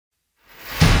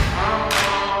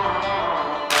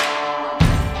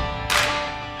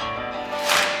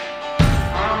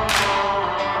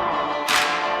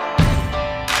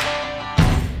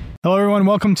and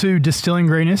welcome to Distilling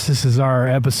Greatness. This is our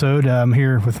episode. I'm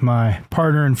here with my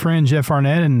partner and friend, Jeff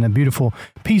Arnett, in the beautiful,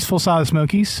 peaceful side of the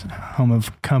Smokies, home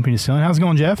of Company Distilling. How's it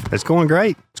going, Jeff? It's going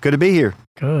great. It's good to be here.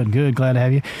 Good. Glad to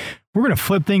have you. We're going to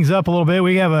flip things up a little bit.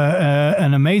 We have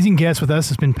an amazing guest with us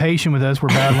that's been patient with us. We're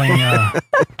battling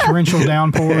torrential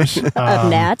downpours. Of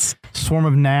gnats. Swarm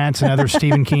of gnats and other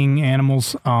Stephen King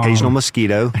animals. Occasional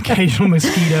mosquito.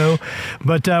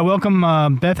 But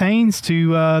welcome Beth Haynes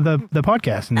to the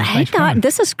podcast. And hey, God,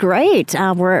 this is great.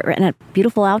 We're in a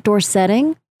beautiful outdoor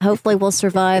setting. Hopefully we'll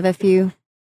survive a few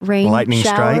rain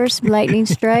showers. Lightning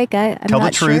strike. I'm Tell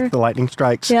not the truth, sure. the lightning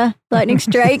strikes. Yeah, lightning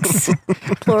strikes,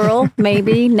 plural,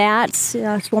 maybe. Gnats,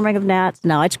 swarming of gnats.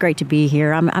 No, it's great to be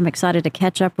here. I'm excited to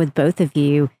catch up with both of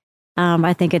you.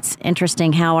 I think it's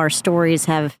interesting how our stories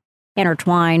have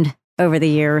intertwined over the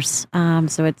years.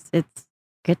 So it's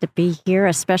good to be here,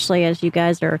 especially as you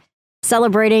guys are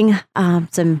celebrating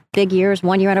some big years,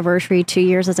 1 year anniversary, 2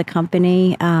 years as a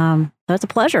company. So it's a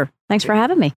pleasure. Thanks for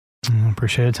having me.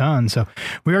 Appreciate it a ton. So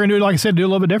we are going to do, like I said, do a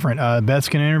little bit different. Beth's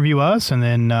going to interview us, and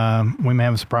then we may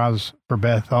have a surprise for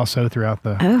Beth also throughout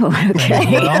the okay.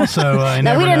 But also,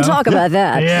 no, we didn't talk about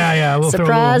that. Yeah. We'll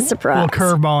surprise. Little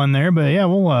curveball in there, but yeah,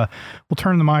 we'll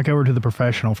turn the mic over to the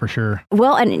professional for sure.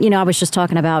 Well, and I was just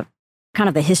talking about kind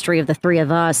of the history of the three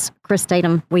of us. Chris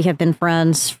Statham, we have been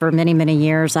friends for many, many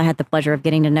years. I had the pleasure of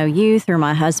getting to know you through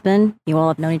my husband. You all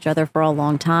have known each other for a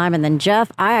long time. And then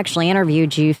Jeff, I actually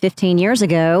interviewed you 15 years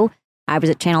ago. I was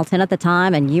at Channel 10 at the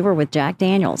time, and you were with Jack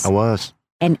Daniels. I was.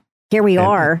 And here we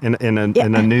are. In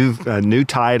a new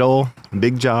title,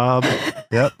 big job.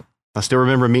 Yep. I still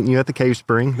remember meeting you at the Cave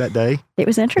Spring that day. It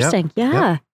was interesting. Yep.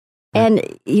 Yeah. Yep.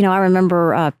 And, I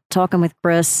remember talking with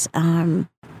Chris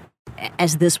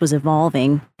as this was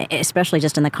evolving, especially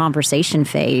just in the conversation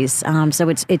phase. So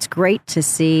it's great to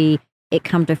see it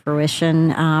come to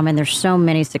fruition. And there's so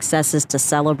many successes to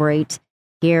celebrate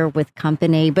here with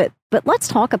Company. But let's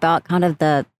talk about kind of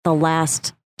the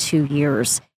last 2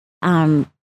 years. From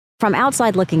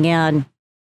outside looking in,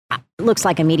 it looks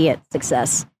like immediate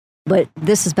success. But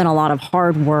this has been a lot of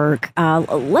hard work.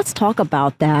 Let's talk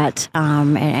about that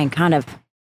and kind of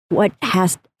what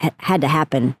had to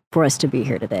happen for us to be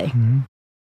here today.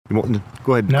 Mm-hmm.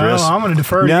 Go ahead, Chris. No, I'm going to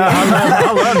defer to you.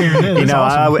 I love hearing this.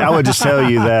 Awesome. I would just tell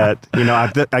you that,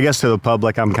 I guess to the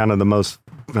public, I'm kind of the most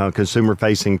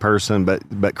consumer-facing person,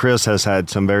 but Chris has had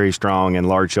some very strong and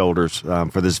large shoulders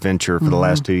for this venture for the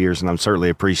last 2 years, and I'm certainly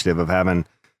appreciative of having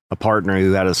a partner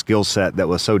who had a skill set that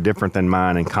was so different than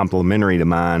mine and complementary to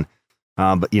mine.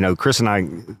 But Chris and I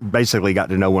basically got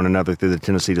to know one another through the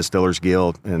Tennessee Distillers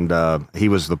Guild, and he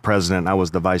was the president, I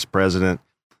was the vice president.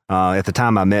 At the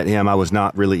time I met him, I was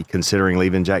not really considering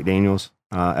leaving Jack Daniels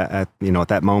at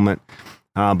that moment.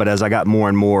 But as I got more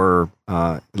and more,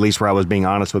 at least where I was being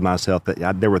honest with myself,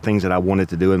 that there were things that I wanted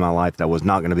to do in my life that I was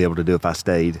not going to be able to do if I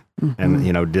stayed. Mm-hmm.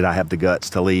 And, did I have the guts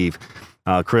to leave?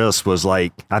 Chris was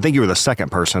like, I think you were the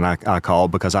second person I called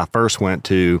because I first went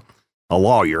to a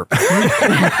lawyer. I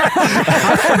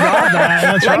forgot that.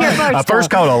 That's right. I first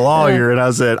called a lawyer and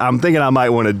I said, I'm thinking I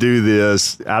might want to do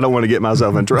this. I don't want to get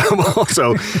myself in trouble.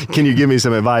 So can you give me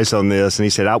some advice on this? And he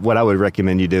said, what I would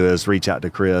recommend you do is reach out to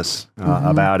Chris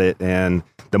about it. And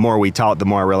the more we talked, the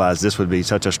more I realized this would be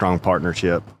such a strong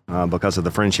partnership because of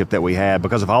the friendship that we had,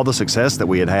 because of all the success that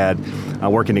we had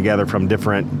working together from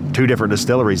two different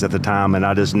distilleries at the time. And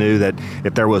I just knew that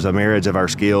if there was a marriage of our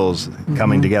skills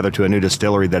coming together to a new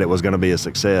distillery, that it was going to be a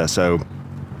success. So,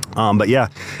 but yeah,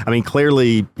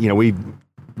 clearly, we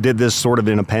did this sort of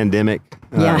in a pandemic.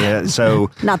 So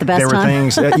not the best there were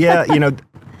time. things,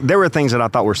 there were things that I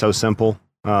thought were so simple,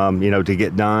 to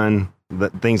get done. The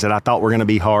things that I thought were going to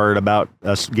be hard about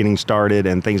us getting started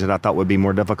and things that I thought would be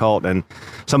more difficult. And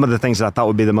some of the things that I thought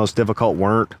would be the most difficult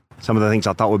weren't. Some of the things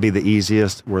I thought would be the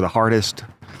easiest were the hardest.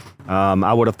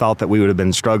 I would have thought that we would have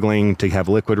been struggling to have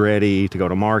liquid ready, to go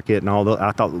to market and all that.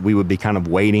 I thought we would be kind of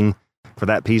waiting for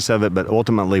that piece of it. But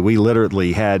ultimately, we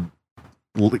literally had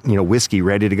whiskey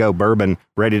ready to go, bourbon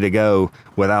ready to go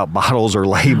without bottles or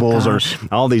labels or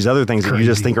all these other things that you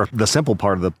just think are the simple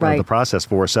part of the process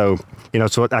for us. So,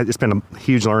 it's been a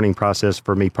huge learning process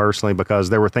for me personally because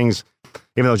there were things,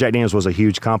 even though Jack Daniels was a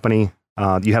huge company,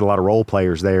 you had a lot of role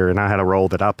players there and I had a role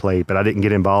that I played, but I didn't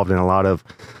get involved in a lot of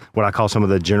what I call some of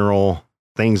the general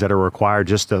things that are required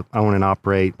just to own and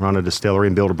operate, run a distillery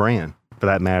and build a brand for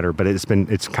that matter. But it's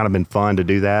kind of been fun to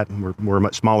do that. We're a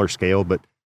much smaller scale, but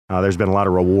there's been a lot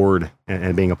of reward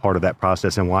in being a part of that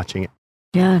process and watching it.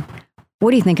 Yeah.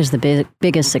 What do you think is the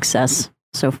biggest success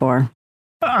so far?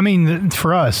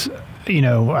 For us,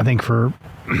 I think for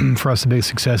for us, the biggest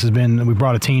success has been that we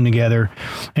brought a team together,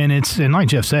 and like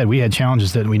Jeff said, we had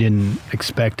challenges that we didn't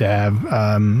expect to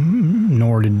have,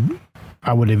 nor did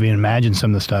I would have even imagined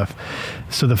some of the stuff.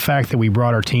 So the fact that we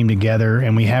brought our team together,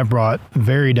 and we have brought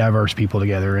very diverse people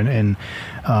together, and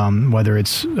whether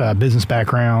it's business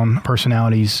background,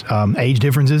 personalities, age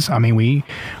differences. I mean, we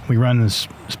run this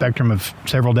spectrum of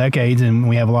several decades, and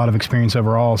we have a lot of experience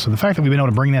overall. So the fact that we've been able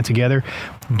to bring that together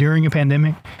during a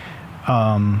pandemic,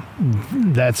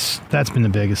 that's been the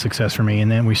biggest success for me.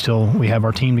 And then we have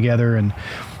our team together, and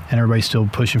everybody's still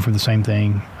pushing for the same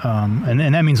thing.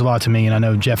 And that means a lot to me. And I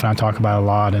know Jeff and I talk about it a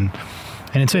lot, and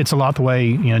it's a lot the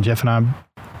way, Jeff and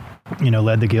I,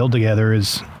 led the guild together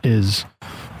is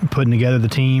putting together the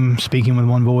team, speaking with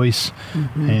one voice,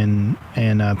 and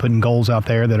putting goals out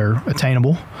there that are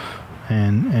attainable.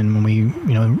 And when we,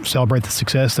 celebrate the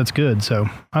success, that's good. So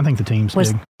I think the team's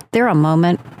Was big. there a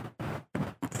moment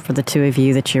for the two of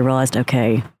you that you realized,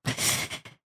 okay,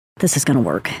 this is going to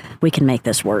work. We can make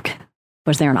this work?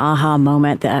 Was there an aha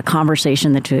moment, a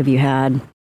conversation the two of you had?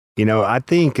 I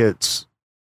think to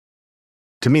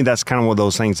me, that's kind of one of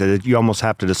those things that you almost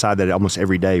have to decide that almost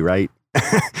every day, right?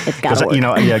 It's got to work.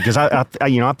 Because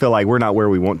I feel like we're not where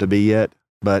we want to be yet.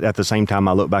 But at the same time,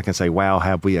 I look back and say, wow,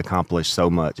 have we accomplished so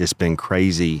much? It's been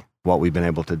crazy what we've been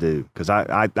able to do. Because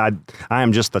I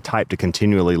am just the type to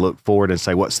continually look forward and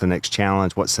say, what's the next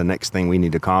challenge? What's the next thing we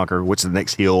need to conquer? What's the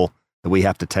next hill that we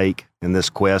have to take in this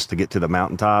quest to get to the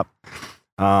mountaintop?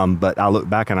 But I look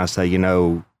back and I say,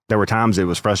 there were times it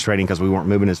was frustrating because we weren't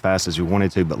moving as fast as we wanted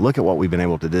to, but look at what we've been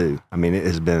able to do. I mean, it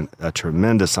has been a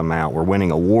tremendous amount. We're winning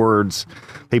awards.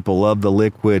 People love the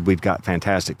liquid. We've got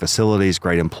fantastic facilities,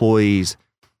 great employees.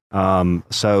 I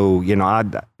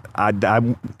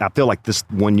feel like this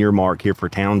 1 year mark here for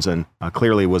Townsend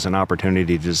clearly was an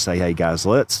opportunity to just say, hey guys,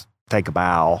 let's take a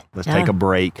bow. Let's take a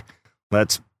break.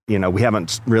 Let's, we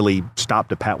haven't really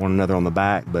stopped to pat one another on the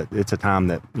back, but it's a time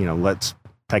that, let's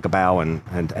take a bow and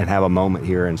have a moment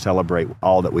here and celebrate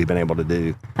all that we've been able to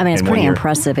do. I mean, it's pretty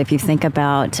impressive if you think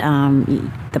about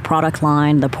the product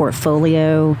line, the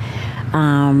portfolio,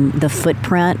 the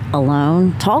footprint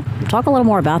alone. Talk a little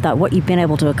more about that, what you've been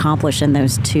able to accomplish in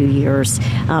those 2 years.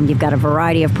 You've got a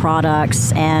variety of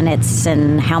products, and it's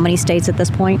in how many states at this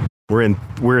point? We're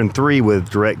in 3 with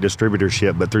direct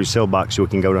distributorship, but through Sailbox, you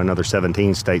can go to another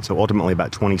 17 states. So ultimately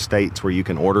about 20 states where you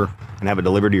can order and have it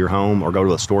delivered to your home or go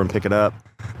to a store and pick it up.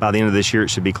 By the end of this year, it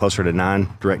should be closer to 9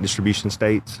 direct distribution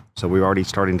states. So we're already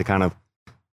starting to kind of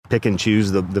pick and choose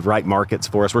the right markets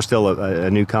for us. We're still a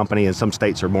new company, and some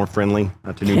states are more friendly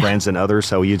to new brands than others.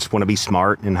 So you just want to be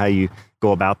smart in how you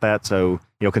go about that. So,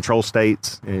 control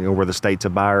states, where the state's a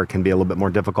buyer can be a little bit more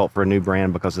difficult for a new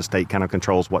brand because the state kind of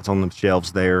controls what's on the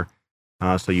shelves there.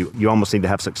 So you almost need to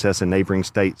have success in neighboring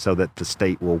states so that the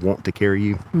state will want to carry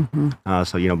you.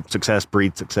 Success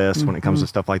breeds success when it comes to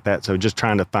stuff like that. So just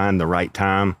trying to find the right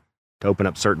time to open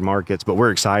up certain markets. But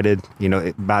we're excited.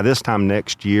 By this time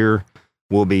next year,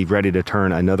 we'll be ready to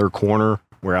turn another corner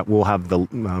where we'll have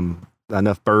the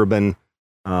enough bourbon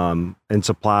and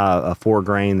supply a 4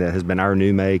 grain that has been our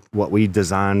new make, what we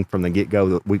designed from the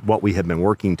get-go, what we have been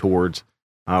working towards,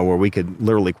 where we could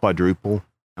literally quadruple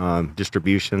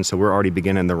distribution. So we're already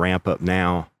beginning the ramp up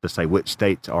now to say which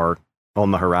states are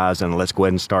on the horizon. Let's go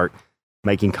ahead and start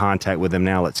making contact with them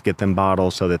now. Let's get them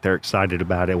bottled so that they're excited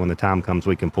about it. When the time comes,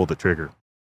 we can pull the trigger.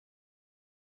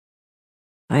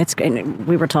 It's great.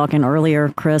 We were talking earlier,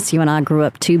 Chris, you and I grew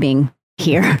up tubing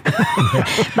here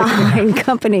behind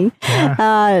Company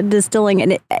Distilling,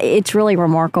 and it's really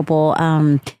remarkable.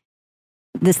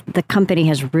 The company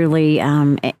has really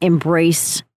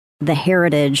embraced the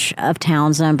heritage of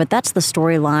Townsend, but that's the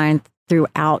storyline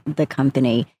throughout the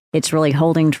company. It's really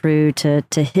holding true to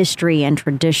history and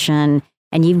tradition,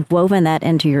 and you've woven that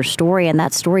into your story, and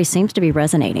that story seems to be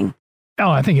resonating. Oh,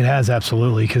 I think it has,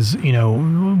 absolutely, because,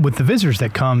 with the visitors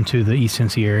that come to the East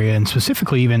Cincy area, and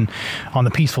specifically even on the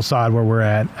Peaceful side where we're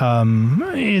at,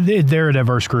 they're a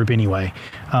diverse group anyway.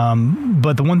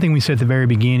 But the one thing we said at the very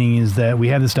beginning is that we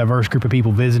have this diverse group of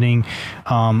people visiting,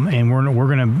 and we're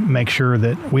going to make sure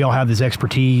that we all have this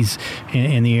expertise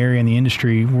in the area, in the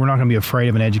industry. We're not going to be afraid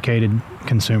of an educated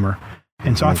consumer.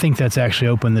 And so I think that's actually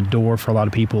opened the door for a lot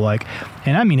of people,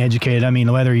 and I mean educated,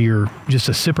 whether you're just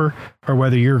a sipper or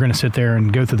whether you're going to sit there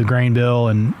and go through the grain bill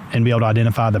and be able to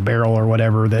identify the barrel or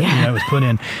whatever that was put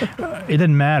in. It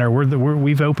doesn't matter.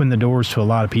 We've opened the doors to a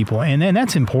lot of people. And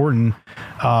that's important,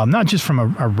 not just from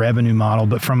a revenue model,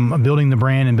 but from building the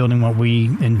brand and building what we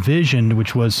envisioned,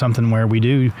 which was something where we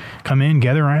do come in,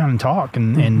 gather around and talk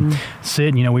and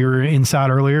sit. We were inside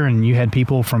earlier and you had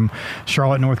people from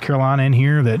Charlotte, North Carolina in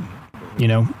here that,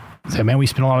 say, man, we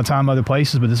spend a lot of time other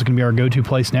places, but this is going to be our go-to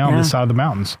place now on this side of the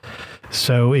mountains.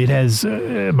 So it has,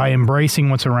 by embracing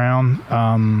what's around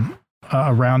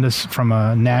us from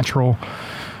a natural,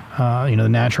 the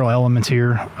natural elements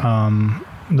here,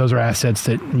 those are assets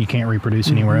that you can't reproduce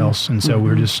anywhere else. And so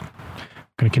we're just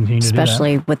going to continue to do that.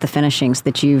 Especially with the finishings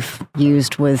that you've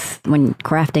used when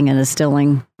crafting and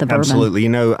distilling the bourbon. Absolutely.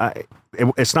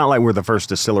 It's not like we're the first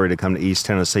distillery to come to East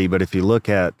Tennessee, but if you look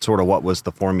at sort of what was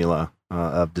the formula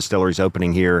of distilleries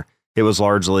opening here, it was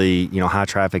largely, high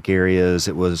traffic areas.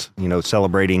 It was,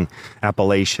 celebrating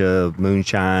Appalachia,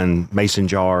 moonshine, mason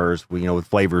jars, with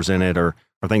flavors in it or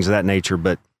things of that nature.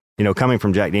 But, coming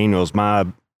from Jack Daniel's, my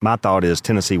thought is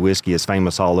Tennessee whiskey is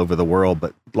famous all over the world,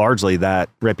 but largely that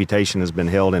reputation has been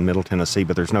held in Middle Tennessee,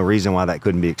 but there's no reason why that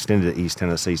couldn't be extended to East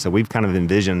Tennessee. So we've kind of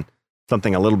envisioned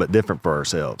something a little bit different for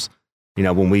ourselves.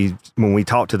 When we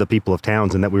talked to the people of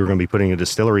Townsend that we were going to be putting a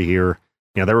distillery here,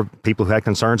 there were people who had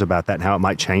concerns about that and how it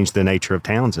might change the nature of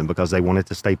Townsend because they wanted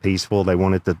to stay peaceful. They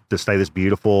wanted to stay this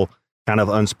beautiful, kind of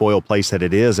unspoiled place that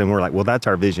it is. And we're like, well, that's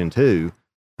our vision too.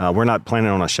 We're not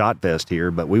planning on a shot fest here,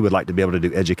 but we would like to be able to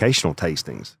do educational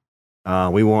tastings.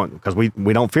 Because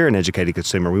we don't fear an educated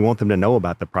consumer. We want them to know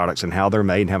about the products and how they're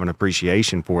made and have an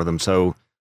appreciation for them. So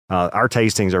our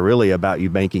tastings are really about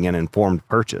you making an informed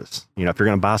purchase. If you're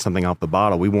going to buy something off the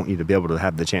bottle, we want you to be able to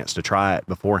have the chance to try it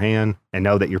beforehand and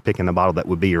know that you're picking the bottle that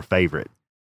would be your favorite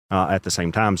at the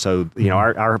same time. So,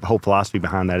 our whole philosophy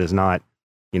behind that is not,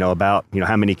 about,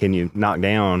 how many can you knock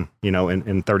down, in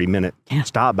 30-minute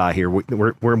stop by here.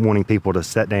 We're wanting people to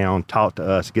sit down, talk to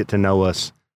us, get to know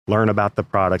us, learn about the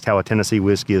product, how a Tennessee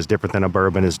whiskey is different than a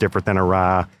bourbon, is different than a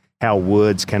rye, how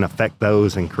woods can affect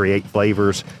those and create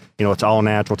flavors. It's all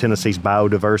natural. Tennessee's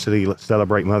biodiversity. Let's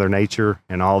celebrate Mother Nature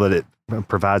and all that it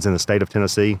provides in the state of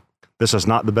Tennessee. This is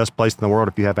not the best place in the world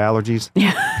if you have allergies.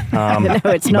 No,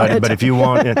 it's not. But if you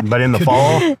want, but in the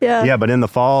fall, but in the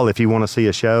fall, if you want to see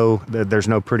a show, there's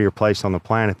no prettier place on the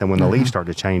planet than when the leaves start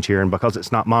to change here. And because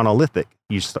it's not monolithic,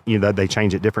 they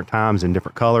change at different times in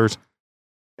different colors.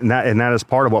 And that is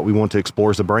part of what we want to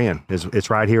explore as a brand. It's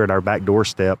right here at our back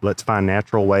doorstep. Let's find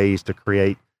natural ways to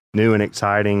create new and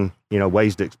exciting,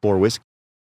 ways to explore whiskey.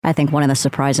 I think one of the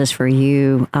surprises for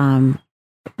you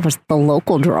was the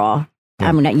local draw. Yeah.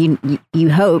 I mean,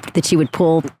 you hoped that you would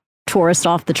pull tourists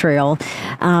off the trail,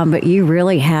 but you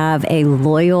really have a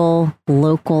loyal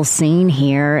local scene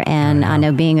here. And I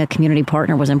know being a community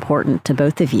partner was important to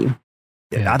both of you.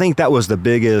 I think that was the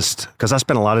biggest, because I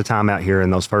spent a lot of time out here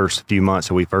in those first few months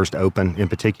that we first opened in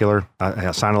particular.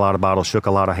 I signed a lot of bottles, shook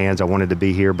a lot of hands. I wanted to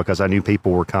be here because I knew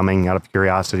people were coming out of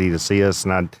curiosity to see us,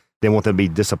 and I didn't want them to be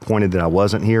disappointed that I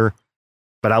wasn't here.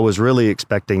 But I was really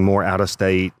expecting more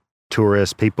out-of-state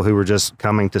tourists, people who were just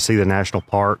coming to see the national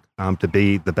park, to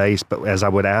be the base. But as I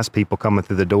would ask people coming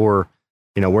through the door,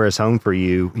 where is home for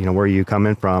you? Where are you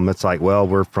coming from? It's like, well,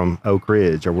 we're from Oak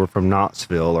Ridge, or we're from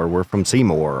Knoxville, or we're from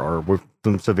Seymour, or we're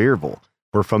from Sevierville,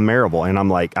 we're from Maryville. And I'm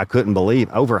like, I couldn't believe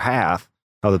over half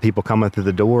of the people coming through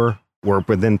the door were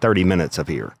within 30 minutes of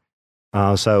here.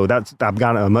 So I've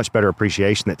got a much better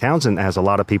appreciation that Townsend has a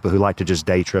lot of people who like to just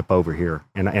day trip over here.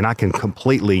 And I can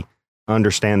completely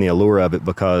understand the allure of it,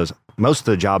 because most of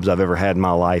the jobs I've ever had in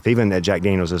my life, even at Jack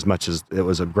Daniel's, as much as it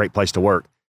was a great place to work,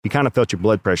 you kind of felt your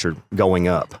blood pressure going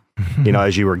up,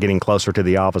 as you were getting closer to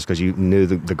the office, because you knew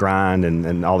the grind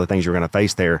and all the things you were going to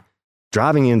face there.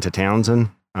 Driving into Townsend,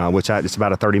 it's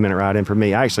about a 30-minute ride in for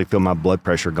me, I actually feel my blood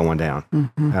pressure going down.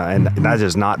 And that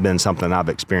has not been something I've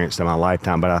experienced in my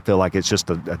lifetime, but I feel like it's just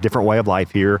a different way of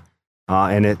life here.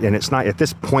 And it's not, at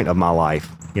this point of my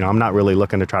life, I'm not really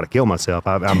looking to try to kill myself.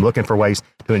 I'm looking for ways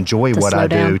to enjoy what I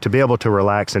do, to be able to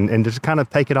relax and just kind of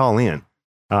take it all in.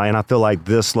 And I feel like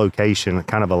this location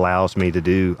kind of allows me to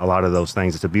do a lot of those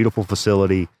things. It's a beautiful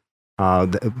facility.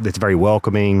 It's very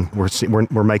welcoming.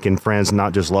 We're making friends,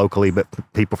 not just locally, but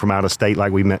people from out of state,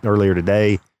 like we met earlier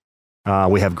today.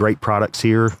 We have great products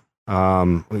here.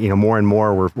 More and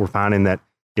more we're finding that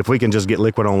if we can just get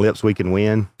liquid on lips, we can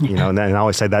win. And I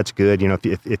always say that's good.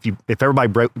 If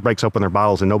everybody breaks open their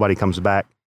bottles and nobody comes back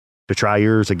to try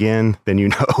yours again, then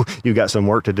you got some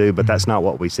work to do. But that's not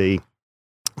what we see.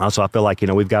 So I feel like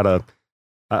we've got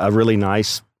a really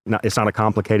nice. It's not a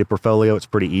complicated portfolio. It's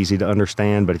pretty easy to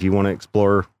understand. But if you want to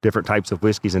explore different types of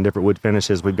whiskeys and different wood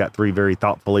finishes, we've got 3 very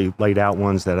thoughtfully laid out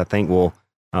ones that I think will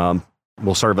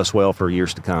serve us well for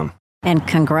years to come. And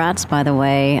congrats, by the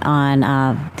way, on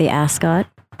the Ascot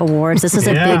Awards. This is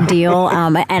a big deal.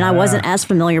 I wasn't as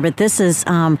familiar, but this is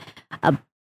a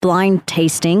blind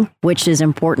tasting, which is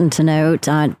important to note.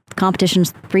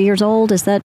 Competition's 3 years old. Is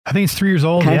that I think it's 3 years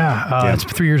old. Okay. Yeah. It's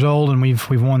 3 years old, and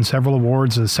we've won several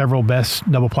awards, several best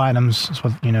double platinums. Is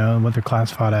what they're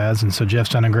classified as. And so Jeff's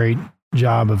done a great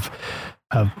job of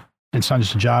it's not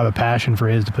just a job, a passion for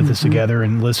his to put this together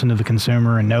and listen to the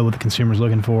consumer and know what the consumer's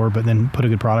looking for, but then put a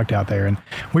good product out there. And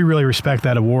we really respect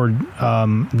that award,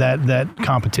 that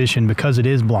competition, because it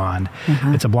is blind.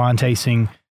 It's a blind tasting.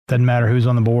 Doesn't matter who's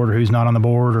on the board or who's not on the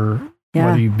board, or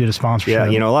whether you did a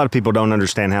sponsorship. Yeah, a lot of people don't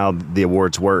understand how the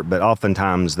awards work, but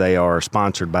oftentimes they are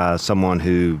sponsored by someone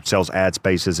who sells ad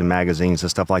spaces and magazines and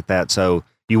stuff like that. So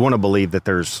you want to believe that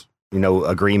there's,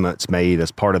 agreements made as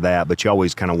part of that, but you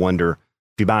always kind of wonder,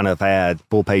 if you buy enough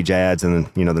full page ads, and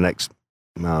then, the next,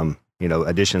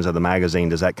 editions of the magazine,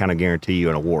 does that kind of guarantee you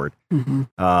an award?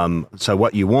 So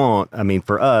what you want,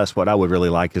 for us, what I would really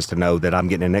like is to know that I'm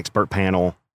getting an expert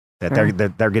panel,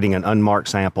 that they're getting an unmarked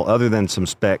sample, other than some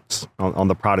specs on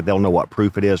the product. They'll know what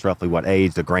proof it is, roughly what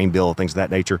age, the grain bill, things of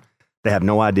that nature. They have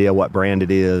no idea what brand it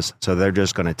is, so they're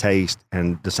just going to taste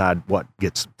and decide what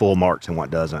gets full marks and what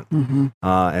doesn't.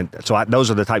 And so those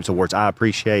are the types of awards I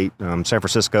appreciate. San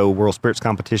Francisco World Spirits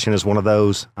Competition is one of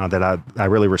those that I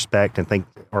really respect and think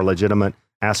are legitimate.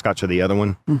 Ascot's are the other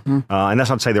one. And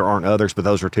that's not to say there aren't others, but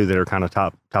those are two that are kind of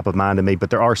top of mind to me. But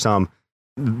there are some.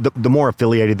 The more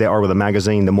affiliated they are with a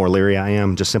magazine, the more leery I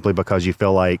am, just simply because you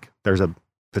feel like there's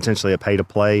potentially a pay to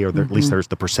play, or at least there's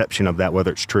the perception of that,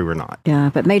 whether it's true or not. Yeah,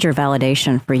 but major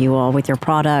validation for you all with your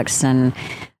products and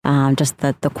just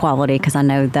the quality, because I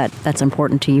know that's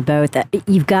important to you both.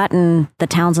 You've gotten the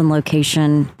Townsend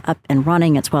location up and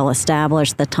running. It's well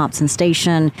established. The Thompson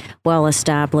Station, well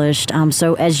established.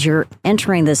 So as you're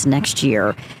entering this next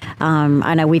year,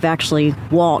 I know we've actually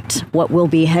walked what will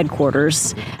be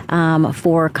headquarters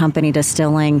for Company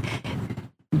Distilling.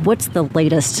 What's the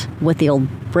latest with the old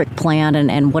brick plant,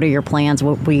 and what are your plans?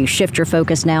 Will you shift your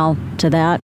focus now to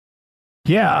that?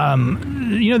 Yeah,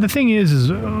 the thing is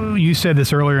you said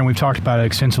this earlier, and we've talked about it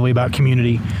extensively about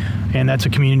community, and that's a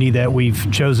community that we've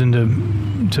chosen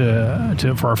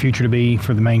to for our future to be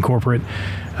for the main corporate,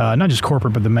 not just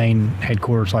corporate, but the main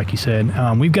headquarters, like you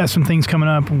said. We've got some things coming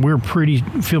up.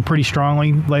 Feel pretty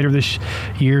strongly later this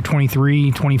year,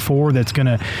 23, 24, that's going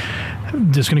to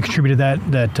contribute to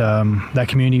that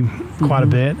community quite a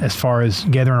bit as far as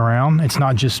gathering around. It's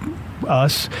not just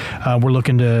us. We're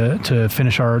looking to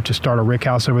start a rick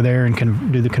house over there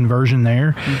and do the conversion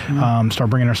there, start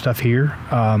bringing our stuff here.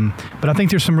 But I think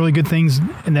there's some really good things,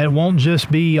 and that won't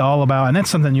just be all about, and that's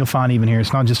something you'll find even here.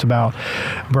 It's not just about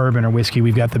bourbon or whiskey.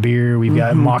 We've got the beer, we've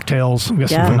got mocktails, we've got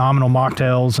some phenomenal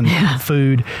mocktails and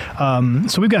food.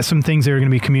 So we've got some things that are going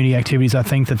to be community activities. I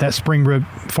think that Springbrook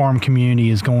Farm community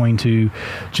is going to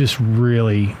just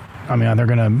really, they're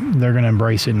gonna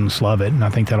embrace it and just love it, and I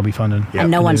think that'll be fun to. And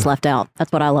no one's left out.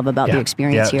 That's what I love about the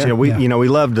experience here. So we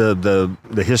loved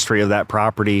the history of that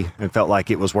property and felt like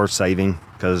it was worth saving,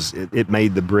 because it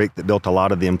made the brick that built a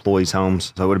lot of the employees'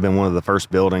 homes. So it would have been one of the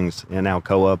first buildings in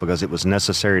Alcoa, because it was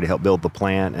necessary to help build the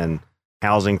plant and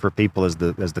housing for people as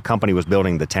the company was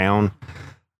building the town.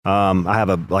 I have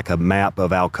a map of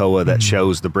Alcoa that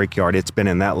shows the brickyard. It's been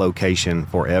in that location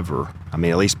forever. At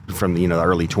least from the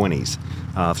early 20s,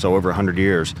 so over 100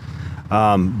 years.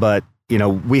 But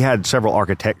we had several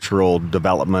architectural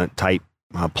development type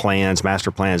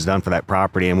master plans done for that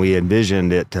property, and we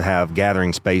envisioned it to have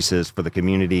gathering spaces for the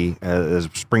community as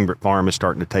Springbrook Farm is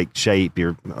starting to take shape.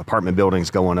 Your apartment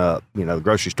buildings going up, the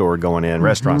grocery store going in,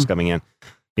 restaurants coming in.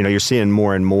 You're seeing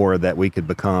more and more that we could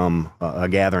become a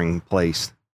gathering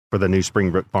place for the new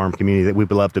Springbrook Farm community, that we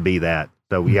would love to be that.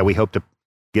 So we hope to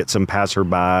get some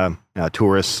passerby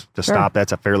tourists to stop.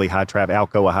 That's a fairly high traffic.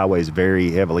 Alcoa Highway is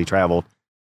very heavily traveled,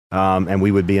 and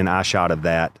we would be an eye shot of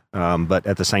that. But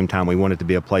at the same time, we want it to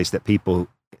be a place that people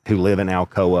who live in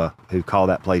Alcoa, who call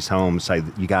that place home, say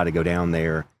that you got to go down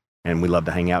there, and we love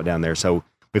to hang out down there. So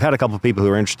we've had a couple of people who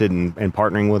are interested in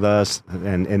partnering with us,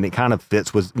 and it kind of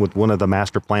fits with one of the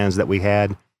master plans that we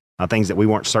had. Things that we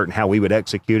weren't certain how we would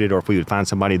execute it, or if we would find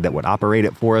somebody that would operate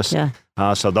it for us.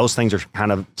 So those things are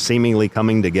kind of seemingly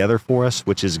coming together for us,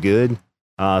 which is good.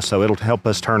 So it'll help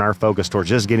us turn our focus towards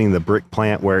just getting the brick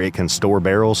plant where it can store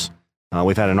barrels.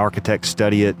 We've had an architect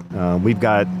study it. We've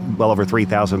got well over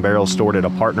 3,000 barrels stored at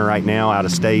a partner right now out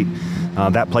of state.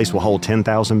 That place will hold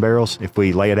 10,000 barrels if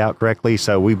we lay it out correctly.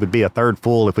 So we would be a third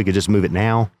full if we could just move it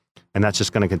now, and that's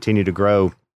just going to continue to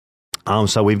grow.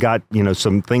 So we've got,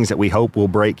 some things that we hope will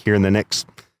break here in the next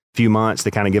few months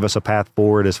to kind of give us a path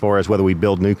forward as far as whether we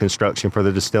build new construction for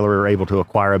the distillery or able to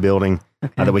acquire a building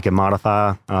that we can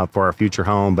modify for our future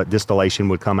home. But distillation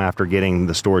would come after getting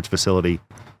the storage facility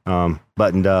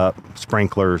buttoned up,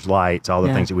 sprinklers, lights, all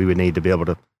the things that we would need to be able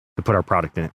to put our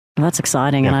product in it. Well, that's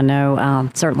exciting. And I know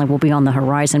certainly will be on the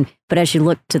horizon. But as you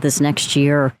look to this next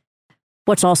year,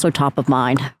 what's also top of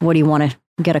mind? What do you want to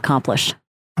get accomplished?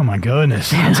 Oh my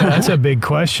goodness, that's a big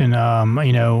question.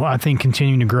 I think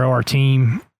continuing to grow our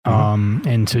team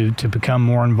and to become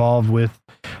more involved with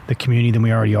the community than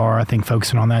we already are. I think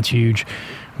focusing on that's huge.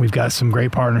 We've got some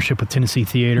great partnership with Tennessee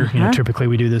Theater. Typically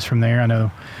we do this from there. I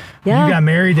know you got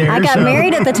married there. I got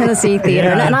married at the Tennessee Theater,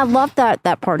 and I love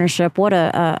that partnership. What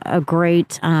a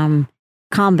great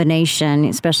combination,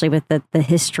 especially with the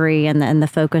history and the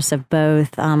focus of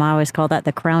both. I always call that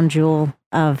the crown jewel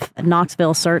of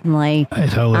Knoxville, certainly. I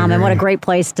totally agree. And what a great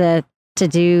place to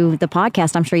do the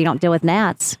podcast. I'm sure you don't deal with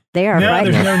gnats there, no, right?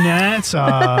 There's no gnats.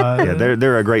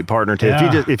 They're a great partner too.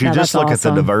 Yeah. If you just look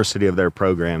awesome. at the diversity of their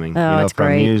programming, it's from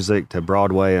great. music to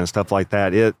Broadway and stuff like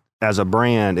that, it as a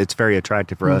brand, it's very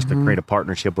attractive for us to create a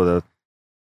partnership with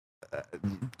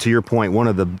to your point, one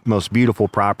of the most beautiful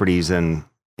properties in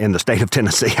the state of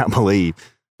Tennessee, I believe.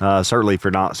 Certainly for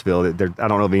Knoxville. I don't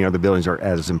know if any other buildings are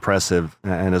as impressive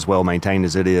and as well maintained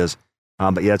as it is.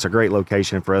 But yeah, it's a great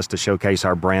location for us to showcase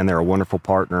our brand. They're a wonderful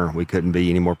partner. We couldn't be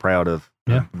any more proud of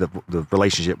the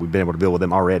relationship we've been able to build with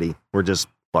them already. We're just,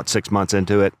 6 months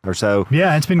into it or so.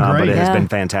 Yeah, it's been great. But it has been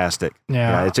fantastic.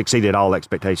 Yeah. It's exceeded all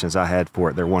expectations I had for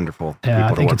it. They're wonderful people I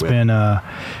think to work it's with. been,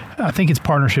 I think it's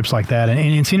partnerships like that. And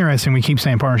it's interesting. We keep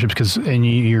saying partnerships because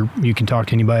you can talk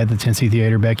to anybody at the Tennessee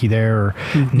Theater, Becky there, or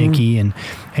Nikki, and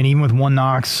even with One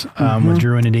Knox, with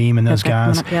Drew and Nadeem and those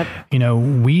guys,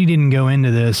 we didn't go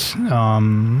into this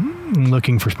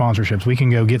looking for sponsorships. We can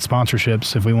go get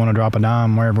sponsorships if we want to drop a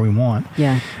dime wherever we want.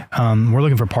 Yeah. We're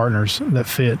looking for partners that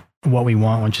fit what we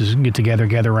want, which is get together,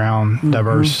 gather around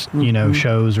diverse,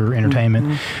 shows or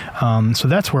entertainment. So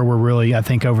that's where we're really, I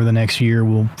think over the next year,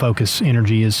 we'll focus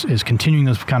energy is continuing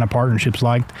those kind of partnerships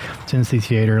like Tennessee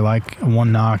Theater, like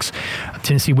One Knox,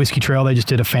 Tennessee Whiskey Trail. They just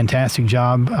did a fantastic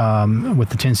job with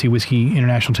the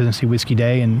International Tennessee Whiskey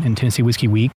Day and Tennessee Whiskey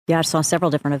Week. Yeah, I saw several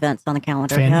different events on the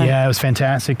calendar. Yeah, it was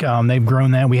fantastic. They've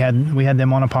grown that. We had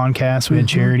them on a podcast. We had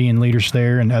Charity and leaders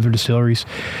there and other distilleries.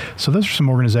 So those are some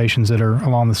organizations that are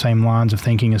along the same lines of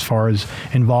thinking as far as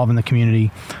involving the community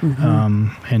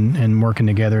and working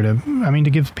together to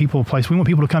give people a place. We want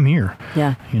people to come here.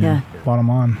 Bottom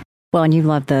line. Well, and you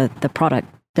love the product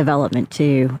development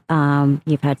too.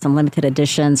 You've had some limited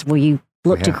editions. Will you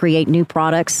look to create new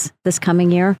products this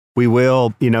coming year? We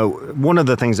will. One of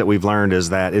the things that we've learned is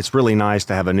that it's really nice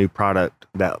to have a new product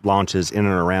that launches in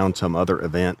and around some other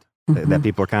event that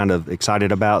people are kind of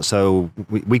excited about. So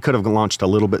we could have launched a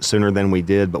little bit sooner than we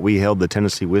did, but we held the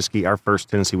Tennessee Whiskey, our first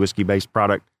Tennessee Whiskey-based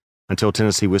product, until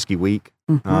Tennessee Whiskey Week.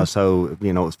 So,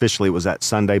 officially it was that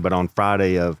Sunday, but on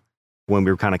Friday of when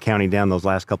we were kind of counting down those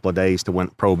last couple of days to when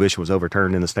Prohibition was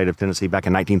overturned in the state of Tennessee back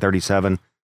in 1937,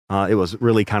 it was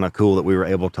really kind of cool that we were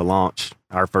able to launch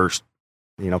our first,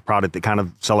 product that kind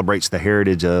of celebrates the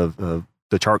heritage of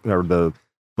the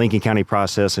Lincoln County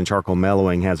process and charcoal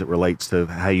mellowing as it relates to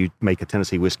how you make a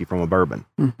Tennessee whiskey from a bourbon.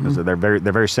 Because they're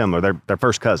very similar. They're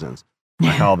first cousins,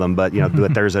 I call them. But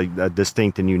but there's a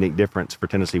distinct and unique difference for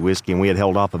Tennessee whiskey, and we had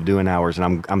held off of doing ours,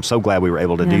 and I'm so glad we were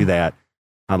able to do that.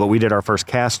 But we did our first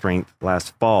cast strength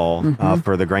last fall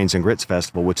for the Grains and Grits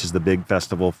Festival, which is the big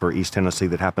festival for East Tennessee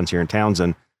that happens here in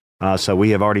Townsend. So we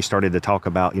have already started to talk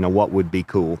about what would be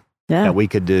cool. That we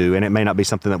could do, and it may not be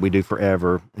something that we do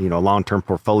forever, a long-term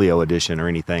portfolio edition or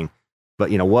anything, but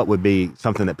what would be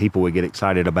something that people would get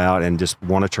excited about and just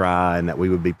want to try, and that we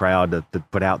would be proud to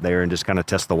put out there and just kind of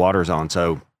test the waters on.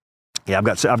 So, yeah, I've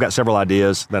got several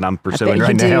ideas that I'm pursuing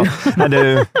right now. I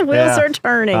do. Wheels are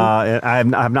turning. I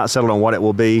have not settled on what it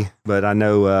will be, but I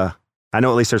know at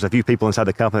least there's a few people inside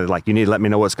the company that are like, you need to let me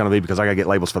know what it's going to be because I got to get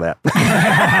labels for that.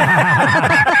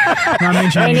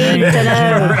 They need to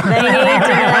know.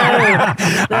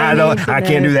 I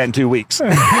can't do that in 2 weeks.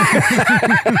 Well,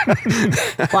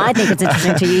 I think it's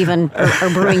interesting to even are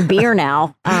brewing beer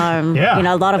now.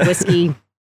 A lot of whiskey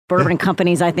bourbon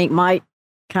companies, I think, might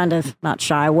kind of not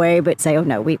shy away, but say, oh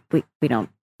no, we don't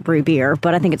brew beer.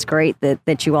 But I think it's great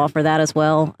that you offer that as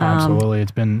well. Absolutely.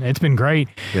 It's been great.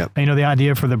 Yep. The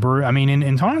idea for the brew,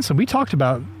 in Tonson, we talked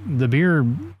about the beer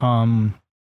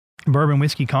bourbon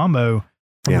whiskey combo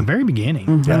from the very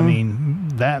beginning.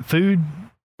 That food,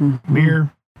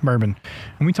 beer, bourbon.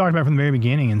 And we talked about it from the very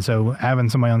beginning. And so having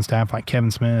somebody on staff like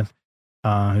Kevin Smith,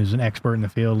 who's an expert in the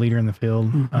field, leader in the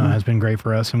field, has been great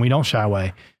for us. And we don't shy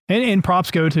away. And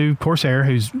props go to Corsair,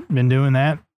 who's been doing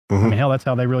that. That's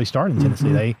how they really started in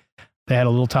Tennessee. They had a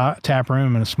little tap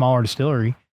room and a smaller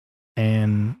distillery,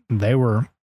 and they were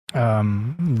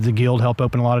the guild helped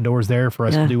open a lot of doors there for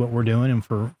us to do what we're doing and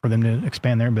for them to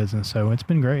expand their business. So it's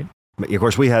been great. But of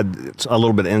course, we had a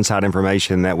little bit of inside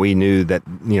information that we knew that,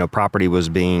 property was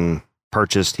being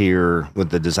purchased here with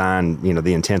the design,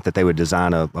 the intent that they would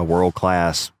design a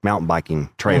world-class mountain biking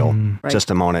trail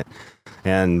system on it.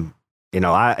 And,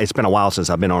 it's been a while since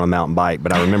I've been on a mountain bike,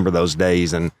 but I remember those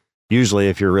days. And usually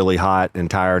if you're really hot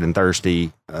and tired and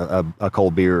thirsty, a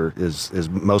cold beer is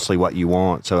mostly what you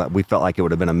want. So we felt like it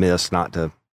would have been a miss not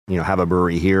to, have a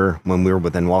brewery here when we were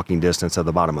within walking distance of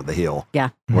the bottom of the hill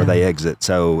where they exit.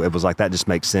 So it was like, that just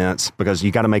makes sense because you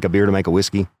got to make a beer to make a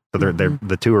whiskey. So they're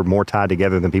the two are more tied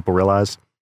together than people realize.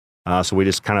 So we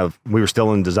just we were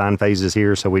still in design phases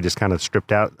here. So we just kind of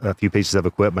stripped out a few pieces of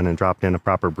equipment and dropped in a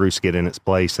proper brew skid in its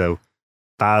place. So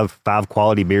five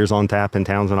quality beers on tap in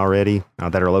Townsend already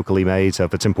that are locally made. So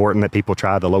if it's important that people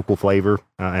try the local flavor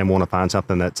and want to find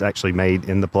something that's actually made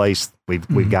in the place,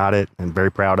 we've got it, and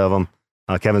very proud of them.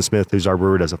 Kevin Smith, who's our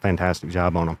brewer, does a fantastic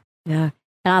job on them. Yeah.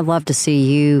 And I'd love to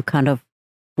see you kind of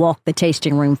walk the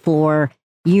tasting room floor.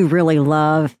 You really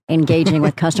love engaging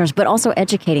with customers, but also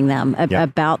educating them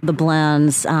about the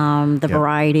blends, the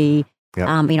variety.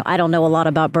 Yep. I don't know a lot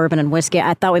about bourbon and whiskey.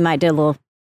 I thought we might do a little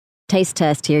taste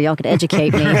test here. Y'all could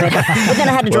educate me, but then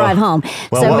I had to drive home.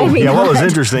 Well, so what was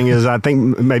interesting is I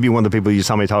think maybe one of the people you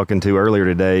saw me talking to earlier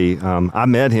today, I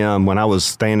met him when I was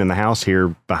staying in the house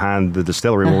here behind the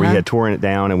distillery where we had torn it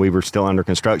down and we were still under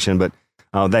construction, but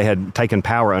they had taken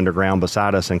power underground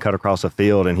beside us and cut across a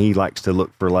field, and he likes to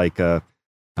look for like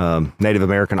Native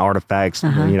American artifacts,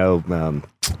 like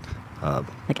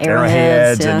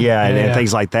arrowheads and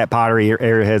things like that, pottery,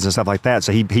 arrowheads and stuff like that.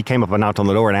 So he came up and knocked on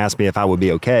the door and asked me if I would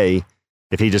be okay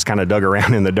if he just kind of dug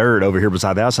around in the dirt over here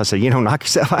beside the house. I said, knock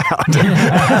yourself out.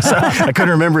 So I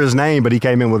couldn't remember his name, but he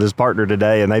came in with his partner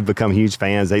today, and they've become huge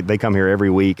fans. They come here every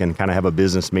week and kind of have a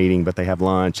business meeting, but they have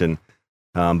lunch. And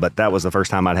but that was the first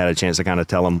time I'd had a chance to kind of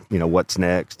tell them, what's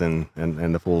next and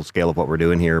the full scale of what we're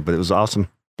doing here. But it was awesome.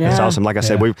 Yeah. It's awesome. Like I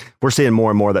said, we're seeing more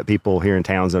and more that people here in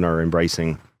Townsend are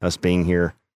embracing us being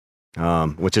here,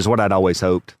 which is what I'd always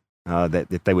hoped, that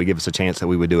if they would give us a chance that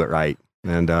we would do it right.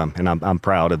 And I'm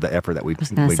proud of the effort that we've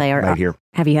made here.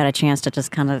 Have you had a chance to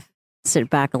just kind of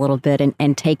sit back a little bit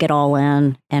and take it all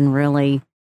in and really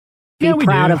be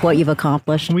proud of what you've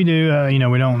accomplished? We do.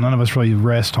 None of us really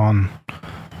rest on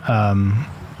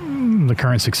the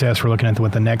current success. We're looking at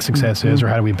what the next success is, or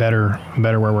how do we better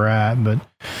where we're at. But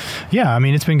yeah,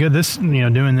 it's been good. This,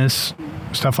 doing this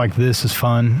stuff like this is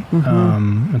fun.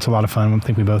 It's a lot of fun. I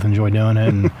think we both enjoy doing it,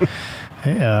 and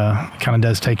it kind of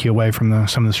does take you away from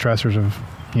some of the stressors of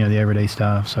the everyday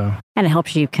stuff. So, and it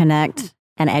helps you connect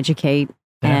and educate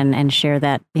and share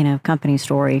that company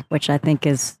story, which I think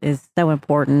is so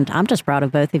important. I'm just proud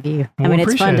of both of you. Well,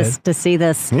 it's fun to see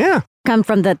this come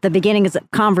from the beginning as a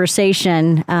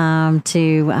conversation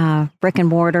to brick and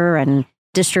mortar and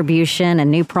distribution and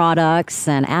new products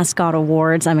and Ascot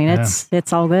Awards.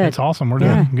 It's all good. It's awesome. We're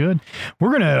doing good.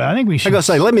 I think we should. I gotta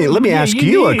say, let me ask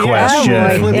you a question.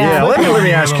 Let me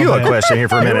ask you a question here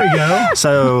for a minute. Here we go.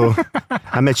 So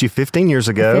I met you 15 years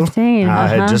ago. 15. I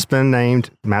had just been named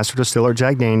Master Distiller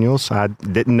Jack Daniels. I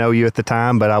didn't know you at the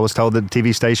time, but I was told that the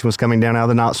TV station was coming down out of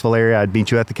the Knoxville area. I'd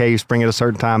meet you at the Cave Spring at a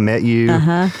certain time, met you,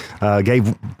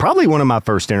 gave probably one of my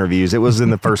first interviews. It was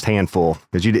in the first handful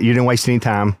because you didn't waste any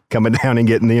time coming down and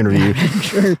getting the interview.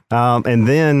 Sure. And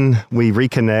then we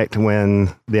reconnect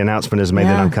when the announcement is made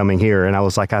that I'm coming here. And I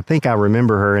was like, I think I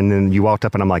remember her. And then you walked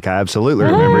up and I'm like, I absolutely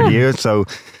remembered you. So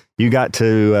you got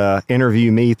to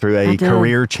interview me through a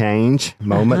career change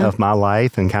moment of my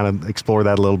life and kind of explore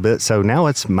that a little bit. So now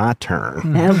it's my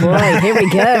turn. Oh boy, here we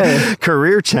go.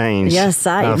 Career change. Yes,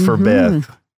 for Beth.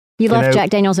 You left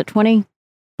Jack Daniels at 20?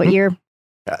 What year?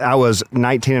 I was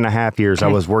 19 and a half years. Okay.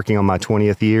 I was working on my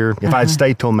 20th year. If I'd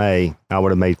stayed till May, I would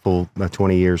have made full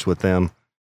 20 years with them.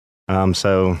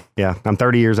 So yeah, I'm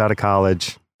 30 years out of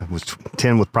college. I was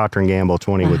 10 with Procter & Gamble,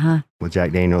 20 with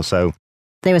Jack Daniels. So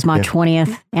it was my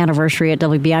 20th anniversary at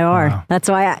WBIR. Wow. That's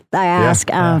why I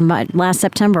asked. Last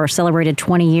September celebrated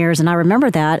 20 years. And I remember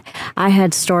that I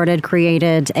had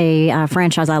created a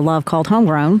franchise I love called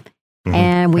Homegrown.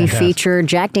 And we featured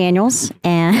Jack Daniels,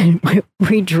 and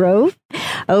we drove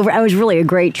over. It was really a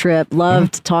great trip.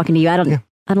 Loved talking to you.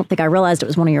 I don't think I realized it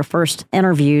was one of your first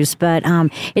interviews, but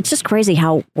it's just crazy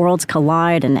how worlds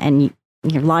collide and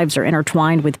your lives are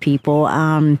intertwined with people.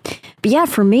 But yeah,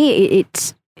 for me,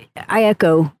 I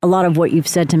echo a lot of what you've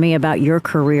said to me about your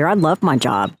career. I love my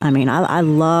job. I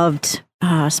loved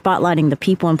spotlighting the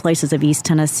people and places of East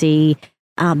Tennessee,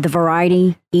 the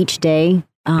variety each day.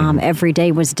 Every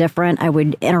day was different. I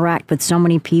would interact with so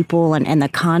many people and the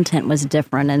content was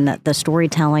different and the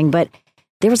storytelling. But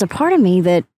there was a part of me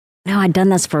that, I'd done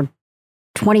this for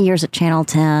 20 years at Channel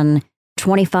 10,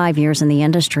 25 years in the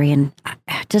industry, and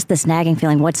just this nagging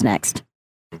feeling, what's next?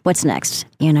 What's next?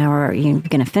 Are you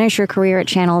going to finish your career at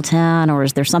Channel 10, or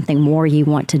is there something more you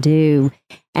want to do?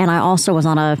 And I also was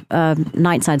on a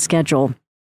night-side schedule,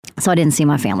 so I didn't see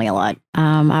my family a lot.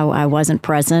 I wasn't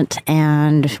present,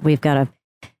 and we've got a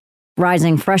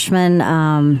rising freshman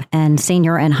and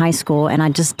senior in high school, and I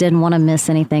just didn't want to miss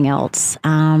anything else.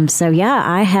 So yeah,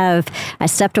 I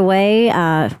stepped away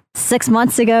 6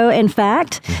 months ago, in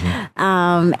fact,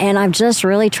 and I've just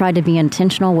really tried to be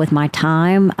intentional with my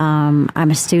time. I'm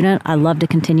a student. I love to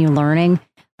continue learning,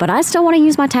 but I still want to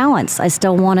use my talents. I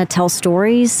still want to tell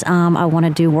stories. I want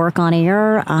to do work on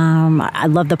air. I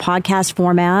love the podcast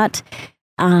format.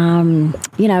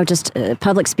 Just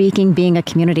public speaking, being a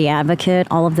community advocate,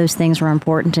 all of those things were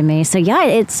important to me. So yeah,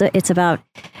 it's about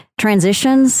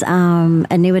transitions,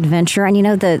 a new adventure. And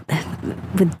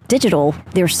with digital,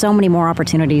 there's so many more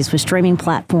opportunities with streaming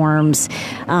platforms,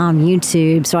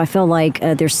 YouTube. So I feel like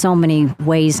there's so many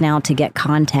ways now to get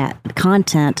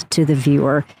content to the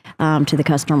viewer, to the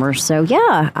customers. So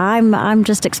yeah, I'm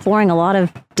just exploring a lot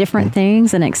of different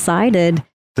things and excited.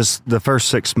 The first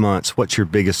 6 months, what's your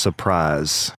biggest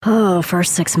surprise? Oh,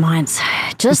 first 6 months.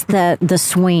 Just the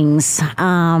swings.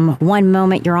 One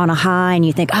moment you're on a high and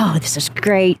you think, oh, this is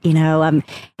great, and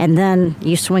then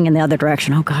you swing in the other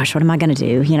direction. Oh gosh, what am I going to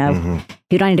do?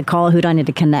 Who do I need to call? Who do I need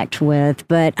to connect with?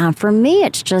 But for me,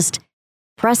 it's just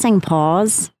pressing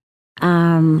pause,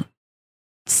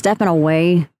 stepping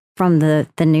away from the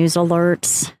news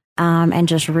alerts, and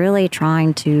just really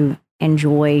trying to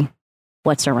enjoy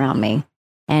what's around me.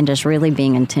 And just really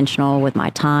being intentional with my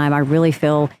time. I really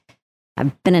feel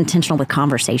I've been intentional with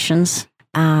conversations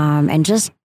and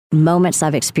just moments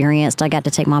I've experienced. I got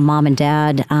to take my mom and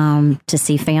dad to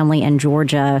see family in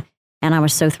Georgia, and I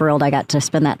was so thrilled I got to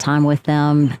spend that time with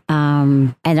them.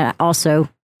 And I also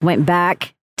went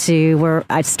back to where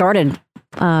I started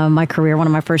my career, one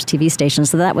of my first TV stations.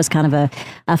 So that was kind of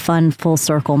a fun full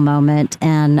circle moment,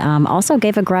 and also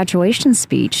gave a graduation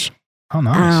speech. Oh,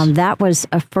 nice. That was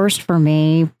a first for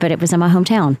me, but it was in my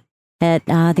hometown at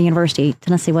the university,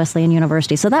 Tennessee Wesleyan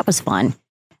University. So that was fun.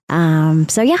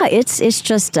 So yeah, it's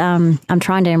just I'm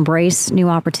trying to embrace new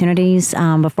opportunities.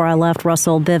 Before I left,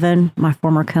 Russell Biven, my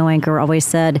former co-anchor, always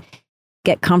said,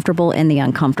 "Get comfortable in the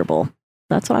uncomfortable."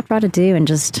 That's what I try to do, and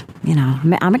just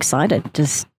I'm excited.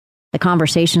 Just the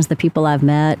conversations, the people I've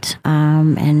met,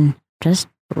 and just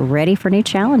ready for new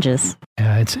challenges.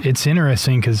 Yeah, it's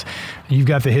interesting because you've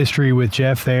got the history with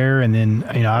Jeff there, and then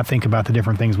I think about the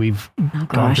different things we've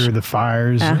gone through, the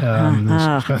fires,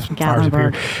 fires up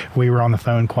here. We were on the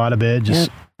phone quite a bit,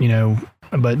 just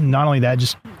but not only that,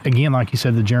 just again, like you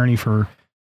said, the journey for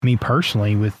me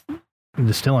personally with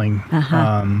distilling.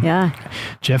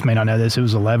 Jeff may not know this. It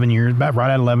was 11 years, about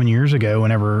right at 11 years ago,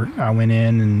 whenever I went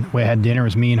in and we had dinner. It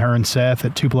was me and her and Seth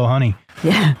at Tupelo Honey.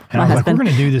 Yeah. And I was like, we're going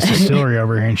to do this distillery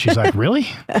over here. And she's like, really?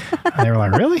 And they were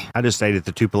like, really? I just stayed at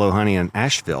the Tupelo Honey in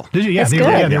Asheville. Did you? Yeah,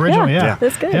 the original. Yeah.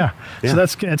 That's good. Yeah. So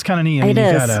that's kind of neat. I mean,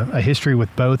 you've got a history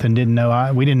with both, and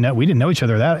we didn't know each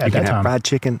other at that time. Fried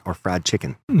chicken or fried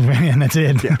chicken. And that's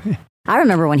it. Yeah. I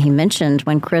remember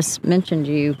when Chris mentioned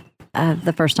you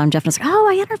the first time. Jeff was like, oh,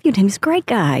 I interviewed him. He's a great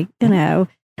guy.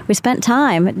 We spent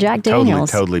time at Jack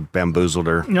Daniels. Totally bamboozled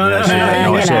her. No, she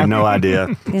had no idea.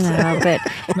 But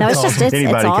no, it's just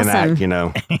anybody awesome can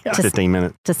act. 15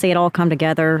 minutes to see it all come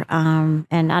together. And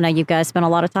I know you guys spent a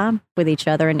lot of time with each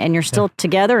other, and you're still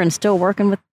together and still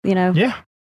working with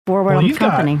forward on the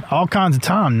company. Got all kinds of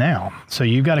time now, so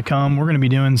you've got to come. We're going to be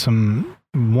doing some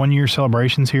 1-year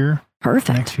celebrations here. Perfect.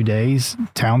 The next few days.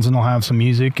 Townsend will have some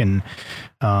music and,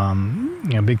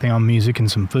 big thing on music and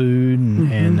some food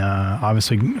and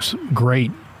obviously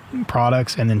great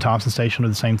products. And then Thompson Station will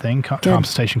do the same thing. Thompson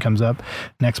Station comes up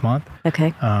next month.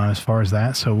 Okay. As far as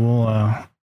that. So we'll.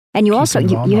 And you also,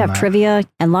 you have trivia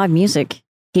and live music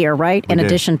here, right? In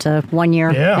addition to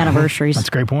 1-year anniversaries. That's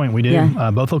a great point. We do.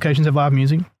 Yeah. Both locations have live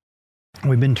music.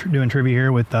 We've been doing trivia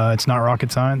here with It's Not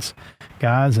Rocket Science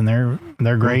guys, and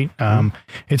they're great.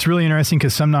 It's really interesting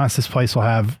because some nights this place will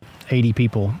have 80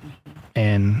 people,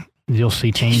 and you'll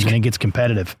see teams, and it gets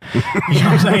competitive. You know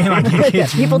what I'm saying?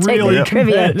 People really take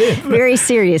trivia very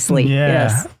seriously. Yeah.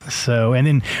 Yes. So, and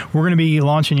then we're going to be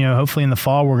launching, hopefully in the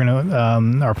fall, we're going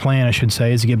to, our plan, I should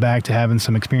say, is to get back to having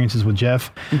some experiences with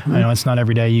Jeff. I know it's not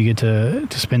every day you get to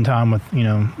spend time with,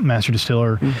 Master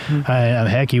Distiller.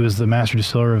 Heck, he was the Master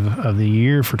Distiller of the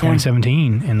year for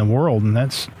 2017 in the world. And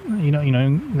that's,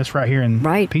 that's right here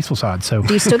in Peaceful Side. So,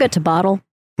 do you still get to bottle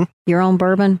your own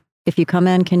bourbon? If you come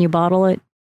in, can you bottle it?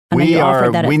 I know you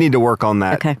offered that We need to work on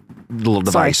that. Okay. Little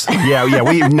device. Yeah.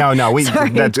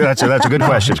 That's a good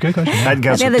question. That's a good question.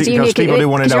 Because that's unique. people do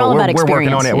want to 'Cause you're know. all about We're working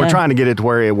on it. experience, We're yeah. trying to get it to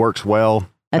where it works well.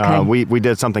 Okay. We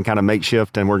did something kind of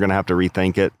makeshift, and we're going to have to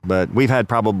rethink it. But we've had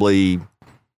probably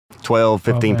 12,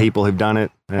 15 Okay. people who've done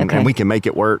it, and we can make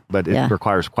it work, but it Yeah.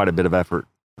 requires quite a bit of effort.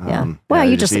 Yeah. Well, it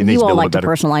needs you to be a all little like to better.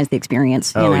 personalize the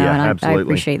experience, you Oh, know, yeah, and I absolutely.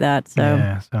 appreciate that. So,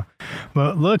 Yeah. So,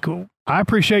 but look, I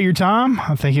appreciate your time.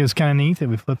 I think it was kind of neat that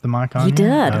we flipped the mic on you did.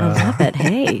 I love it.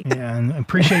 Hey. Yeah, and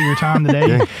appreciate your time today.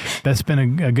 Yeah. That's been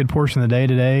a good portion of the day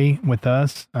today with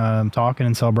us, talking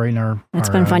and celebrating our. It's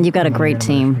been fun. You've got a great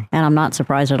team, anniversary. and I'm not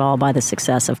surprised at all by the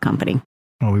success of Company.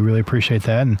 Well, we really appreciate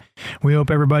that, and we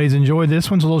hope everybody's enjoyed. This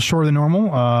one's a little shorter than normal,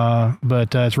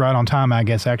 but it's right on time, I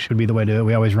guess, actually would be the way to do it.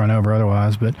 We always run over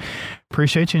otherwise, but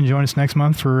appreciate you and join us next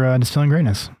month for Distilling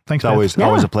Greatness. Thanks, It's Beth.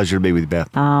 always a pleasure to be with you, Beth.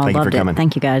 Oh, Thank you for loved it. coming.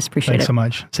 Thank you, guys. Appreciate Thanks it. so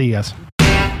much. See you guys.